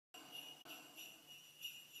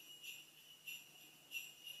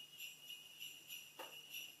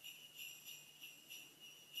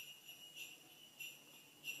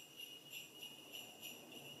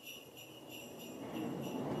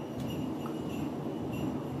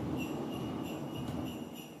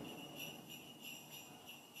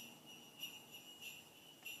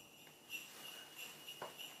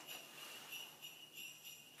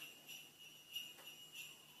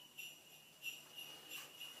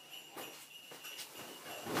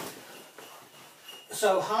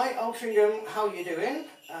So hi Altrincham, how are you doing?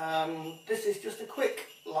 This is just a quick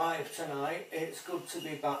live tonight. It's good to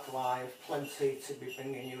be back live, plenty to be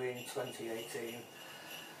bringing you in 2018.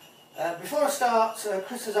 Before I start,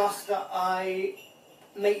 Chris has asked that I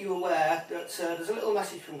make you aware that there's a little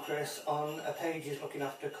message from Chris on a page he's looking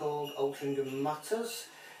after called Altrincham Matters.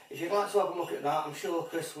 If you'd like to have a look at that, I'm sure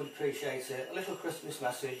Chris would appreciate it. A little Christmas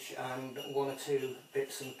message and one or two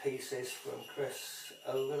bits and pieces from Chris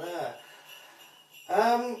over there.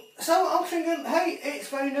 So Altrincham, hey, it's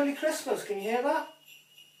very nearly Christmas, can you hear that?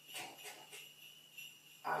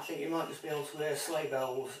 I think you might just be able to hear sleigh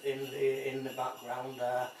bells in the background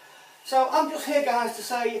there. So I'm just here, guys, to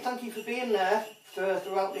say thank you for being there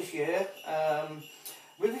throughout this year.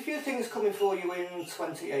 With a few things coming for you in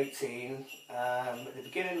 2018. At the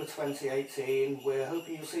beginning of 2018, we're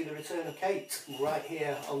hoping you'll see the return of Kate right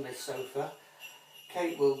here on this sofa.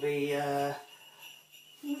 Kate will be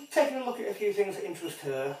taking a look at a few things that interest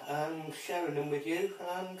her and sharing them with you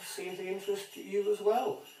and see if they interest you as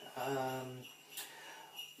well.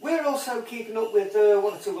 We're also keeping up with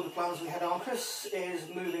one or two other plans we had on. Chris is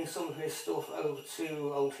moving some of his stuff over to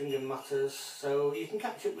Altrincham Matters, so you can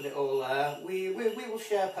catch up with it all there. We will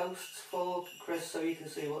share posts for Chris so you can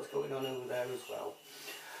see what's going on over there as well.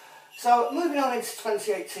 So moving on into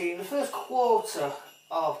 2018, the first quarter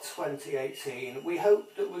of 2018, we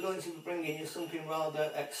hope that we're going to be bringing you something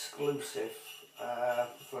rather exclusive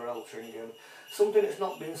for Altrincham. Something that's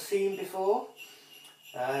not been seen before.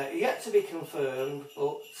 Yet to be confirmed,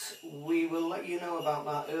 but we will let you know about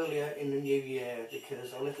that earlier in the new year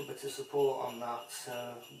because a little bit of support on that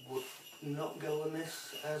would not go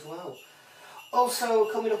amiss as well. Also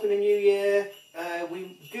coming up in the new year,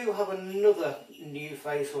 we do have another new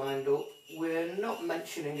face lined up. We're not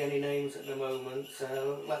mentioning any names at the moment,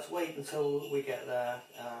 so let's wait until we get there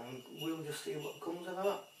and we'll just see what comes of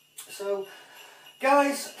that. So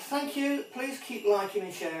guys, thank you. Please keep liking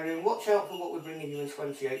and sharing. Watch out for what we're bringing you in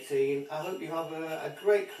 2018. I hope you have a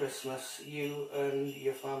great Christmas, you and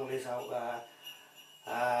your families out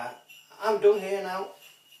there. I'm done here now.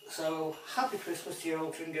 So happy Christmas to you,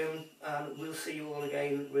 Altrincham, and we'll see you all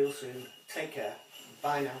again real soon. Take care.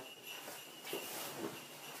 Bye now.